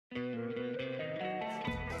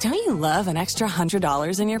Don't you love an extra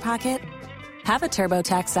 $100 in your pocket? Have a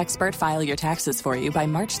TurboTax expert file your taxes for you by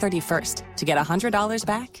March 31st to get $100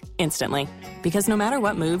 back instantly. Because no matter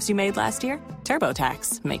what moves you made last year,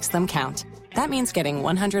 TurboTax makes them count. That means getting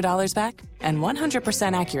 $100 back and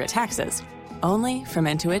 100% accurate taxes, only from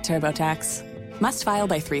Intuit TurboTax. Must file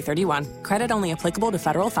by 3/31. Credit only applicable to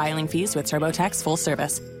federal filing fees with TurboTax full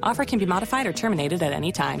service. Offer can be modified or terminated at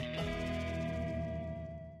any time.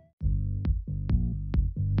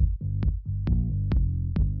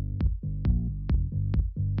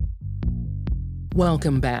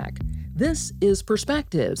 Welcome back. This is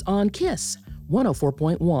Perspectives on KISS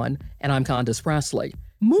 104.1, and I'm Candace Presley.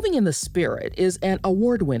 Moving in the Spirit is an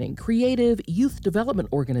award-winning creative youth development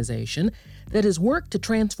organization that has worked to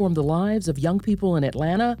transform the lives of young people in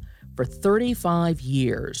Atlanta for 35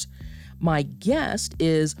 years. My guest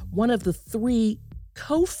is one of the 3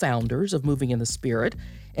 co-founders of Moving in the Spirit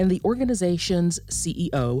and the organization's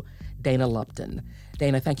CEO, Dana Lupton.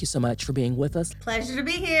 Dana, thank you so much for being with us. Pleasure to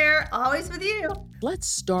be here, always with you. Let's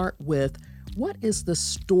start with, what is the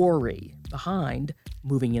story behind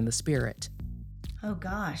Moving in the Spirit? Oh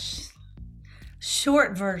gosh,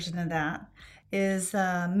 short version of that is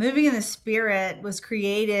Moving in the Spirit was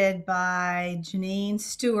created by Janine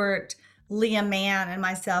Stewart, Leah Mann, and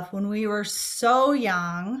myself when we were so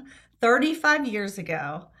young, 35 years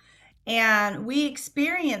ago. And we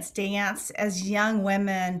experienced dance as young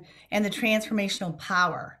women and the transformational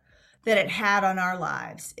power that it had on our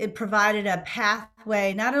lives. It provided a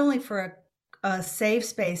pathway, not only for a safe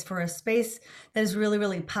space, for a space that is really,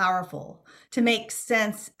 really powerful to make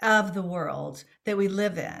sense of the world that we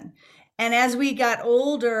live in. And as we got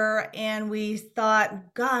older and we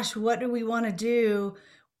thought, gosh, what do we want to do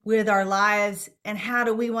with our lives and how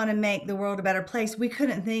do we want to make the world a better place? We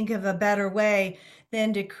couldn't think of a better way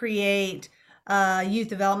than to create a youth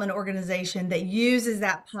development organization that uses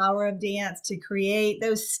that power of dance to create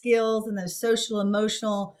those skills and those social,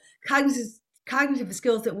 emotional, cognitive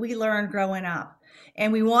skills that we learned growing up.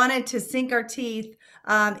 And we wanted to sink our teeth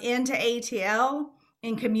into ATL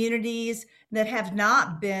in communities that have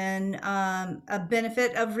not been a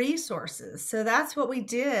benefit of resources. So that's what we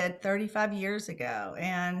did 35 years ago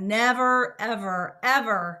and never, ever,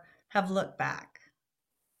 ever have looked back.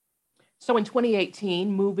 So in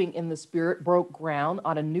 2018, Moving in the Spirit broke ground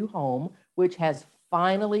on a new home, which has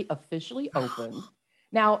finally officially opened.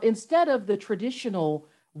 Now, instead of the traditional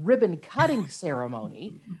ribbon cutting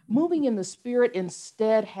ceremony, Moving in the Spirit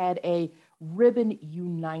instead had a ribbon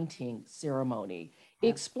uniting ceremony.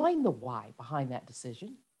 Explain the why behind that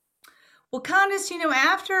decision. Well, Candace,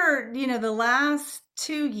 after, the last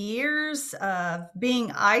 2 years of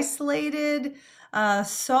being isolated,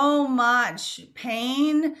 so much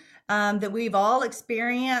pain that we've all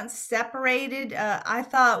experienced, separated, I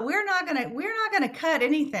thought we're not gonna cut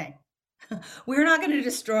anything. We're not going to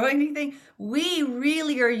destroy anything. We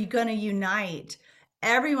really are going to unite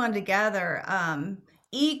everyone together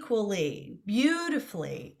equally,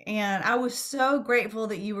 beautifully. And I was so grateful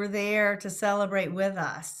that you were there to celebrate with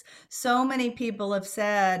us. So many people have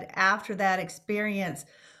said after that experience,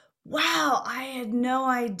 wow, I had no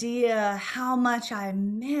idea how much I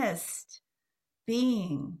missed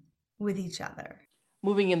being with each other.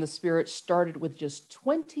 Moving in the Spirit started with just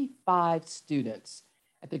 25 students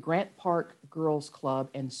at the Grant Park Girls Club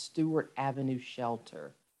and Stewart Avenue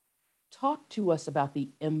Shelter. Talk to us about the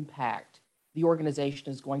impact the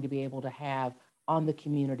organization is going to be able to have on the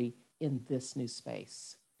community in this new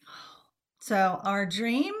space. So our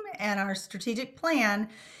dream and our strategic plan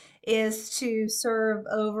is to serve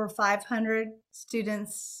over 500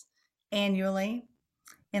 students annually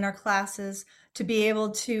in our classes, to be able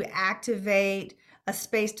to activate a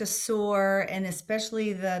space to soar, and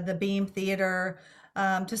especially the Beam Theater,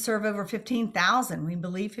 to serve over 15,000. We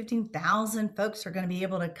believe 15,000 folks are going to be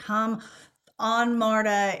able to come on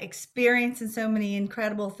MARTA, experiencing so many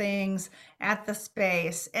incredible things at the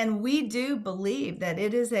space. And we do believe that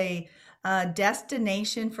it is a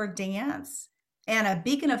destination for dance and a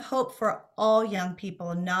beacon of hope for all young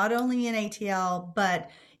people, not only in ATL,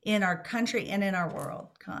 but in our country and in our world,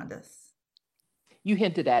 Candace. You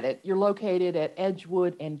hinted at it. You're located at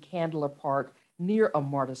Edgewood and Candler Park near a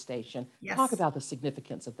MARTA station. Yes. Talk about the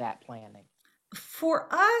significance of that planning. For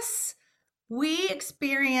us, we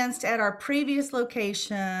experienced at our previous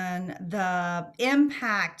location the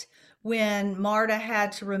impact when MARTA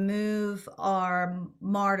had to remove our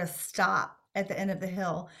MARTA stop at the end of the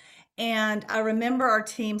hill. And I remember our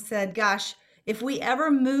team said, gosh, if we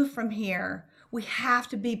ever move from here, we have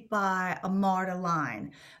to be by a MARTA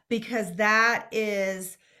line, because that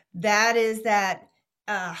is that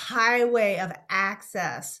highway of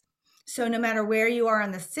access So no matter where you are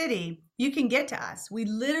in the city, you can get to us. We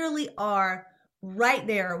literally are right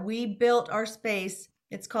there. We built our space.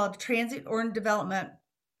 It's called Transit Urban Development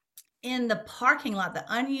in the parking lot, the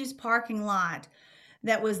unused parking lot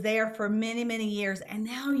that was there for many, many years. And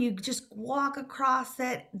now you just walk across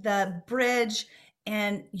it, the bridge,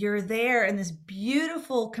 and you're there in this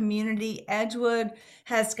beautiful community. Edgewood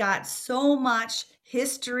has got so much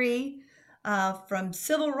history from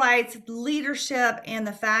civil rights leadership and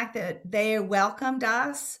the fact that they welcomed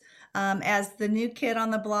us as the new kid on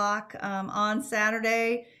the block on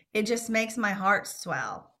Saturday. It just makes my heart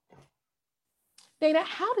swell. Dana,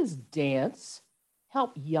 how does dance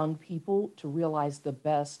help young people to realize the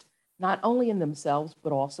best, not only in themselves,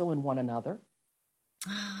 but also in one another?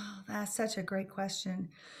 Oh, that's such a great question.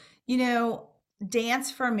 You know,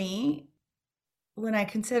 dance for me, when I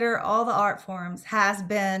consider all the art forms, has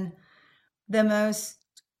been the most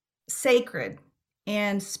sacred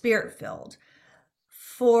and spirit filled.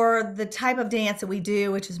 For the type of dance that we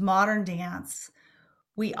do, which is modern dance,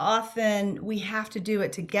 we have to do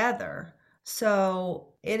it together.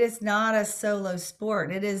 So it is not a solo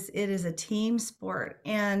sport. It is a team sport.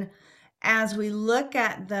 And as we look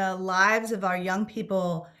at the lives of our young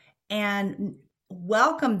people and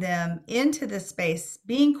welcome them into the space,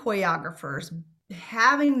 being choreographers,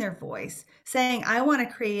 having their voice, saying, I want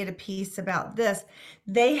to create a piece about this,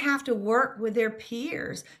 they have to work with their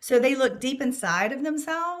peers. So they look deep inside of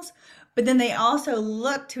themselves, but then they also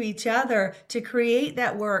look to each other to create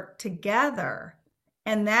that work together.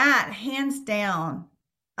 And that, hands down,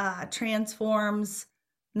 transforms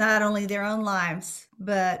not only their own lives,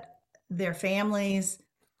 but their families,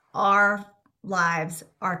 our lives,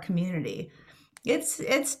 our community.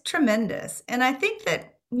 It's tremendous. And I think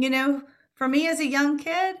that, for me as a young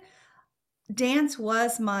kid, dance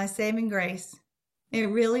was my saving grace. It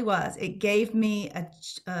really was. It gave me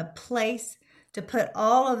a place to put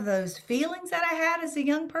all of those feelings that I had as a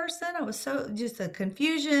young person. I was so just the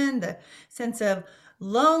confusion, the sense of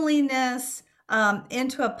loneliness,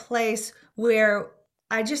 into a place where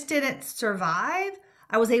I just didn't survive.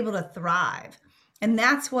 I was able to thrive. And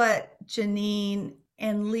that's what Janine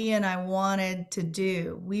and Leah and I wanted to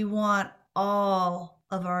do. We want all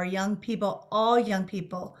of our young people, all young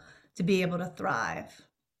people, to be able to thrive.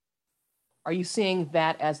 Are you seeing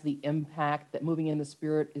that as the impact that Moving in the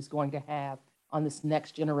Spirit is going to have on this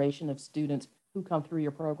next generation of students who come through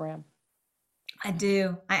your program? I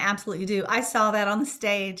do. I absolutely do. I saw that on the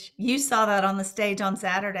stage. You saw that on the stage on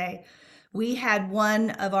Saturday. We had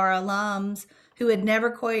one of our alums who had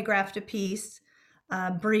never choreographed a piece,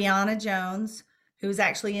 Brianna Jones, who was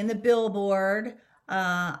actually in the Billboard.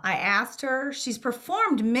 I asked her, she's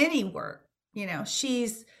performed many work,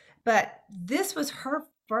 but this was her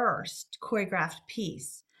first choreographed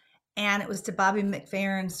piece. And it was to Bobby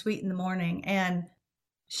McFerrin, Sweet in the Morning. And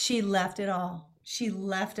she left it all. She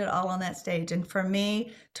left it all on that stage. And for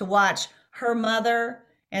me to watch her mother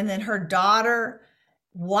and then her daughter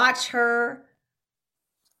watch her,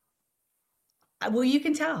 well, you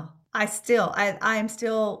can tell. I am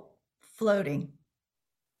still floating.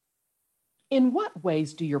 In what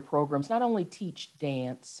ways do your programs not only teach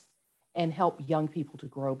dance and help young people to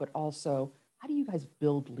grow, but also how do you guys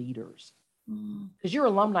build leaders? Because your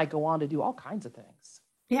alumni go on to do all kinds of things.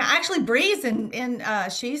 Yeah, actually, Bree's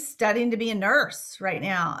and she's studying to be a nurse right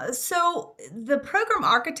now. So the program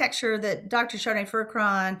architecture that Dr. Chardonnay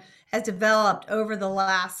Furcron has developed over the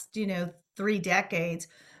last, 3 decades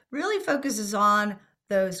really focuses on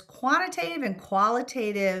those quantitative and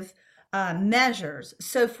qualitative measures.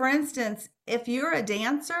 So, for instance, if you're a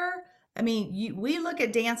dancer, we look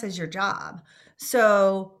at dance as your job.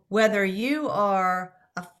 So whether you are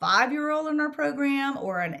a 5-year-old in our program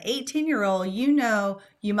or an 18-year-old,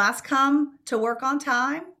 you must come to work on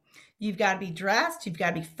time. You've got to be dressed. You've got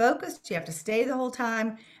to be focused. You have to stay the whole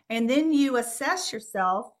time. And then you assess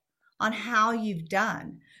yourself on how you've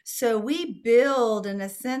done. So we build, in a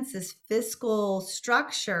sense, this fiscal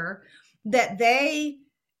structure that they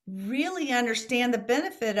really understand the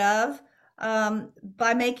benefit of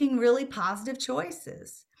by making really positive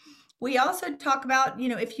choices. We also talk about,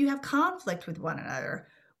 if you have conflict with one another,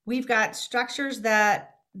 we've got structures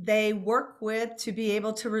that they work with to be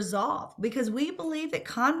able to resolve, because we believe that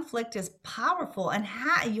conflict is powerful and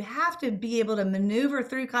you have to be able to maneuver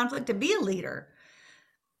through conflict to be a leader.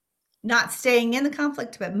 Not staying in the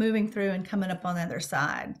conflict, but moving through and coming up on the other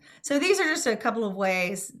side. So these are just a couple of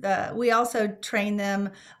ways. We also train them.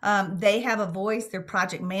 They have a voice. They're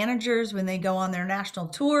project managers when they go on their national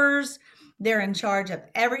tours. They're in charge of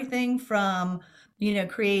everything from,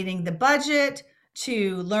 creating the budget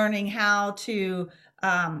to learning how to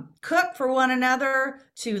cook for one another,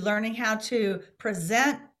 to learning how to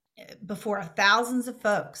present before thousands of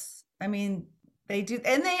folks. I mean, they do.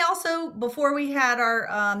 And they also, before we had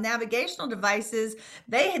our navigational devices,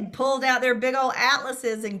 they had pulled out their big old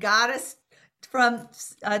atlases and got us from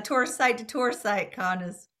tourist site to tourist site,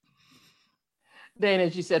 Candace. Dana,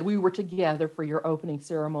 as you said, we were together for your opening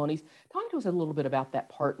ceremonies. Talk to us a little bit about that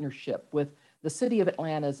partnership with the City of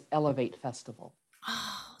Atlanta's Elevate Festival.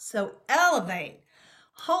 Oh, so Elevate.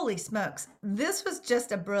 Holy smokes. This was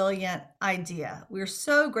just a brilliant idea. We're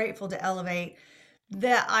so grateful to Elevate.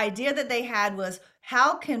 The idea that they had was,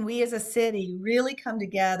 how can we as a city really come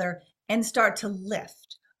together and start to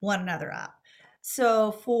lift one another up?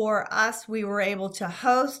 So for us, we were able to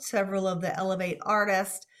host several of the Elevate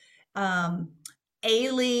artists,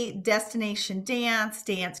 Ailey Destination Dance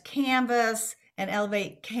Canvas, and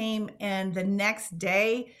Elevate came, and the next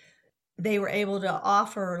day they were able to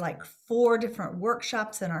offer like 4 different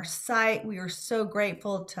workshops in our site. We are so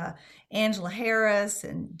grateful to Angela Harris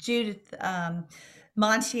and Judith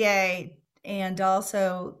Montier, and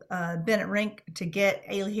also Bennett Rink to get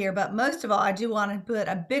Ailey here. But most of all, I do want to put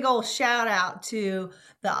a big old shout out to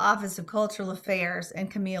the Office of Cultural Affairs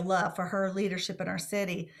and Camille Love for her leadership in our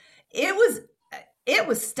city. It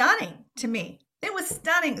was stunning to me. It was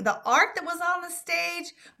stunning. The art that was on the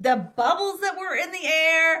stage, the bubbles that were in the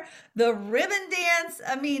air, the ribbon dance.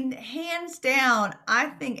 I mean, hands down, I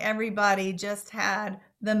think everybody just had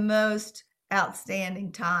the most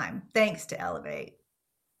outstanding time, thanks to Elevate.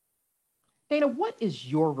 Dana, what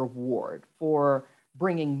is your reward for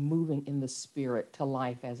bringing Moving in the Spirit to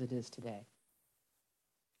life as it is today?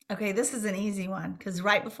 Okay, this is an easy one, because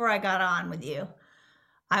right before I got on with you,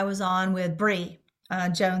 I was on with Bree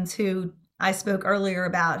Jones, who I spoke earlier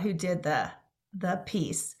about, who did the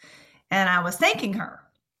piece, and I was thanking her.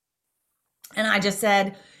 And I just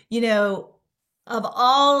said, of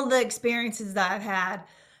all the experiences that I've had,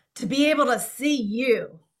 to be able to see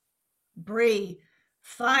you, Bree,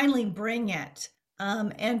 finally bring it,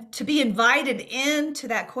 and to be invited into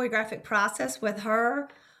that choreographic process with her,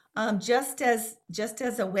 just as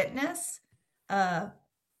a witness,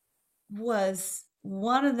 was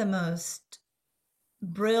one of the most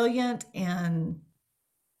brilliant and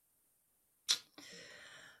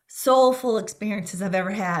soulful experiences I've ever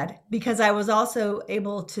had, because I was also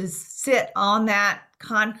able to sit on that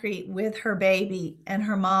concrete with her baby and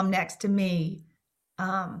her mom next to me,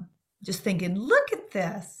 just thinking, look at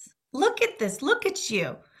this, look at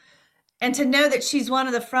you. And to know that she's one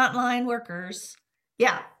of the frontline workers.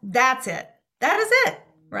 Yeah, that's it. That is it,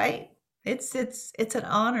 right? It's an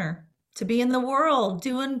honor to be in the world,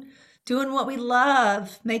 doing what we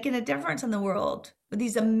love, making a difference in the world with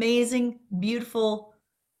these amazing, beautiful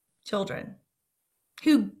children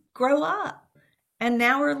who grow up and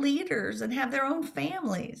now are leaders and have their own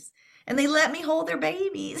families. And they let me hold their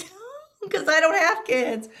babies because I don't have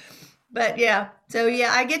kids. But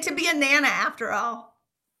I get to be a Nana after all.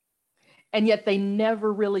 And yet they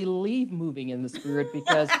never really leave Moving in the Spirit,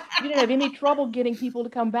 because you didn't have any trouble getting people to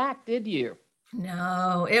come back, did you?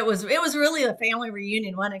 No, it was really a family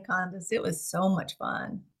reunion, wasn't it, Candace? It was so much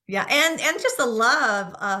fun. Yeah, and just the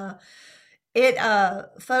love.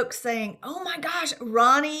 Folks saying, "Oh my gosh,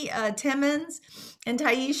 Ronnie Timmons and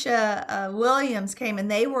Taisha Williams came,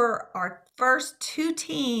 and they were our first 2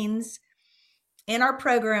 teens in our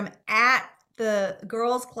program at the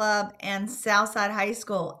Girls Club and Southside High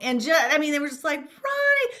School." And they were just like,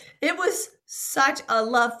 Ronnie, it was such a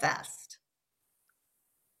love fest.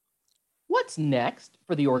 What's next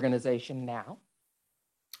for the organization now?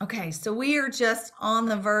 Okay, so we are just on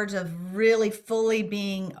the verge of really fully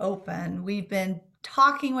being open. We've been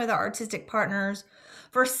talking with our artistic partners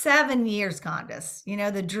for 7 years, Candace.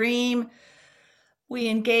 The dream, we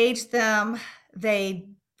engaged them. They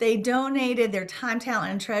donated their time,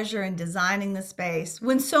 talent, and treasure in designing the space,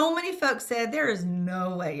 when so many folks said, there is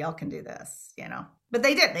no way y'all can do this, But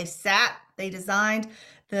they did. They designed.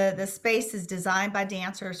 The space is designed by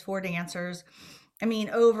dancers, for dancers.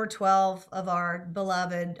 Over 12 of our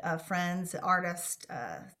beloved friends, artists,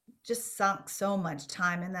 just sunk so much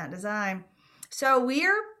time in that design. So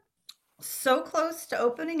we're so close to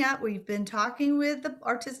opening up. We've been talking with the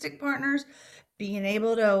artistic partners, being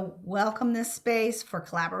able to welcome this space for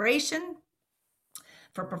collaboration,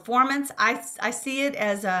 for performance. I see it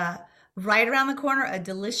as right around the corner, a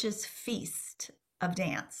delicious feast of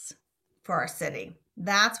dance for our city.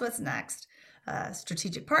 That's what's next.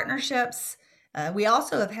 Strategic partnerships. We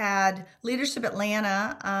also have had Leadership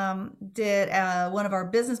Atlanta did one of our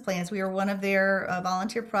business plans. We were one of their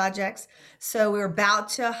volunteer projects. So we're about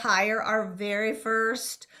to hire our very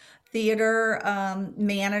first theater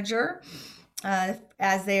manager.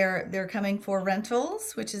 as they're coming for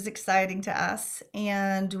rentals, which is exciting to us.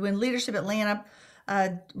 And when Leadership Atlanta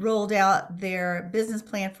rolled out their business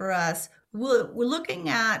plan for us, we're looking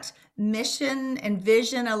at mission and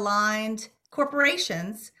vision aligned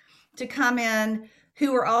corporations to come in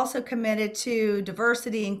who are also committed to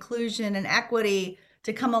diversity, inclusion, and equity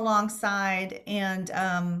to come alongside and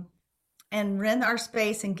rent our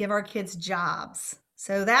space and give our kids jobs.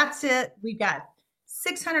 So that's it. We've got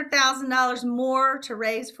 $600,000 more to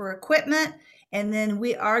raise for equipment. And then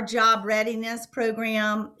our job readiness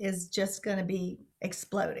program is just going to be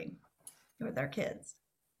exploding with our kids.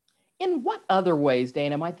 In what other ways,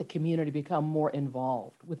 Dana, might the community become more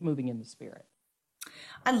involved with Moving in the Spirit?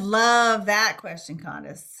 I love that question,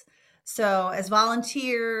 Candace. So as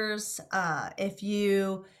volunteers, if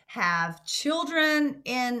you have children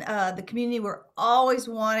in the community, we're always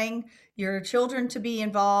wanting your children to be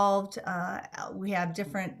involved. We have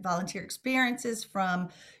different volunteer experiences, from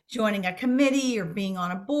joining a committee or being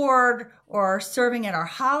on a board or serving at our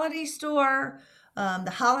holiday store.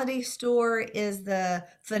 The holiday store is the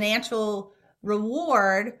financial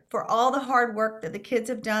reward for all the hard work that the kids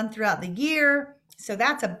have done throughout the year. So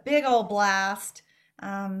that's a big old blast.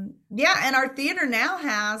 And our theater now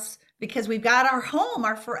has, because we've got our home,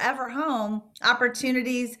 our forever home,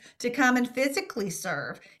 opportunities to come and physically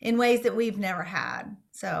serve in ways that we've never had.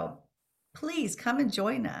 So please come and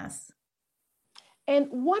join us. And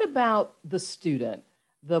what about the student,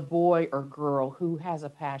 the boy or girl who has a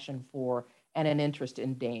passion for and an interest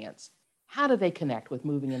in dance? How do they connect with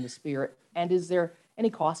Moving in the Spirit? And is there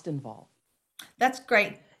any cost involved? That's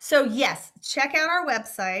great. So yes, check out our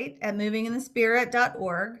website at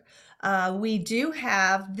movinginthespirit.org. We do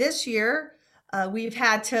have this year, we've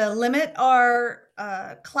had to limit our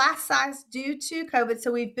class size due to COVID.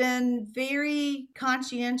 So we've been very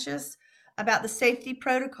conscientious about the safety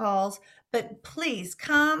protocols, but please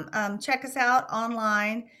come check us out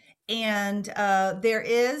online. And there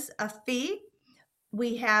is a fee.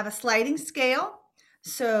 We have a sliding scale.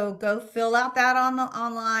 So go fill out that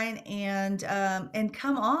online and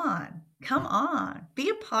come on, be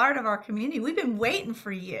a part of our community. We've been waiting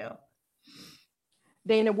for you.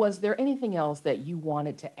 Dana, was there anything else that you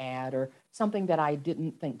wanted to add, or something that I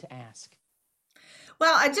didn't think to ask?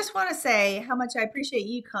 Well, I just want to say how much I appreciate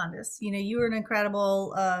you, Candace. You were an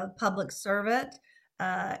incredible public servant,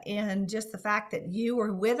 and just the fact that you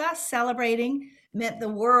were with us celebrating meant the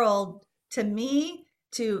world to me.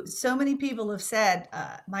 To so many people have said,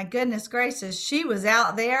 my goodness gracious, she was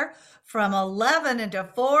out there from 11 until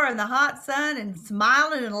 4 in the hot sun and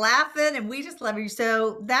smiling and laughing, and we just love you.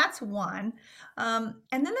 So that's one. And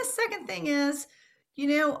then the second thing is,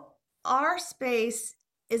 our space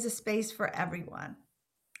is a space for everyone.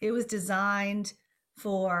 It was designed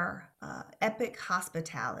for epic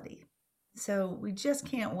hospitality. So we just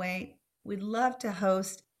can't wait. We'd love to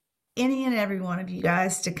host any and every one of you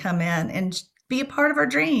guys to come in and be a part of our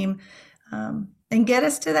dream and get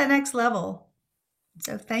us to that next level.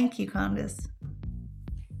 So thank you, Candace.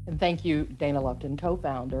 And thank you, Dana Lupton,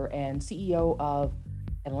 co-founder and CEO of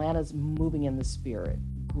Atlanta's Moving in the Spirit.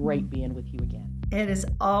 Great being with you again. It is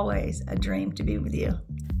always a dream to be with you.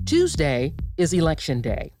 Tuesday is Election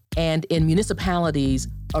Day, and in municipalities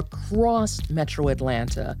across Metro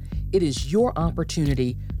Atlanta, it is your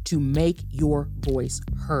opportunity to make your voice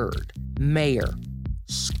heard. Mayor,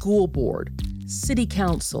 school board, city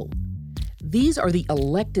council. These are the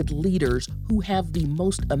elected leaders who have the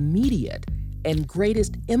most immediate and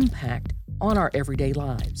greatest impact on our everyday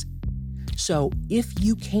lives. So if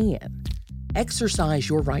you can, exercise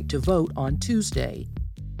your right to vote on Tuesday.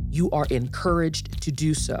 You are encouraged to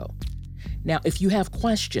do so. Now, if you have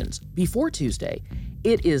questions before Tuesday,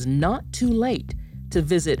 it is not too late to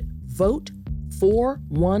visit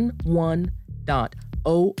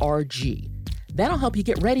vote411.org. That'll help you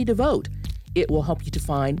get ready to vote. It will help you to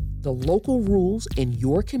find the local rules in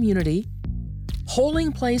your community,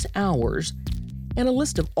 polling place hours, and a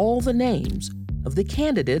list of all the names of the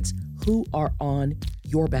candidates who are on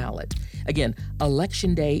your ballot. Again,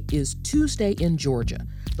 Election Day is Tuesday in Georgia.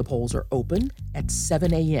 The polls are open at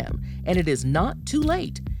 7 a.m., and it is not too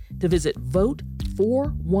late to visit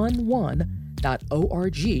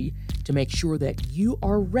vote411.org to make sure that you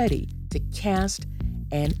are ready to cast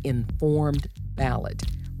an informed ballot.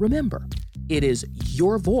 Remember, it is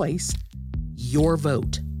your voice, your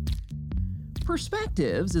vote.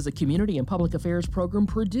 Perspectives is a community and public affairs program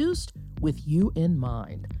produced with you in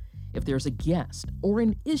mind. If there's a guest or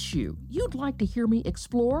an issue you'd like to hear me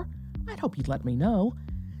explore, I'd hope you'd let me know.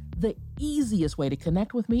 The easiest way to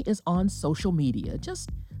connect with me is on social media. Just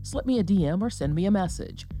slip me a DM or send me a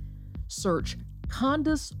message. Search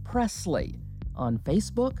Candace Presley on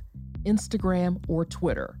Facebook, Instagram, or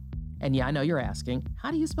Twitter. And yeah, I know you're asking,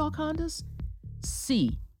 how do you spell Condace?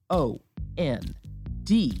 C-O-N-D-A-C-E.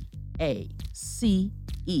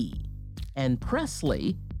 And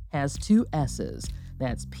Pressley has 2 S's.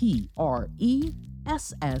 That's P-R-E-S-S-L-E-Y.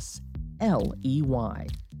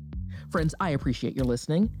 Friends, I appreciate your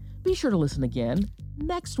listening. Be sure to listen again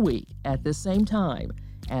next week at the same time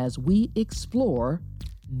as we explore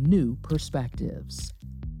new perspectives.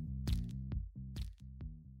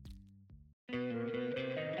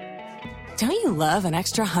 Don't you love an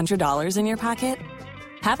extra $100 in your pocket?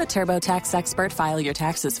 Have a TurboTax expert file your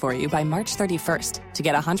taxes for you by March 31st to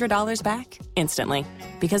get $100 back instantly.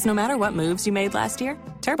 Because no matter what moves you made last year,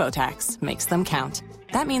 TurboTax makes them count.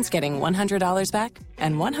 That means getting $100 back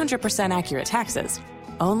and 100% accurate taxes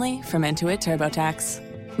only from Intuit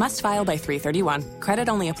TurboTax. Must file by 3/31. Credit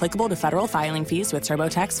only applicable to federal filing fees with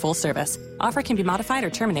TurboTax full service. Offer can be modified or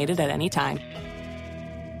terminated at any time.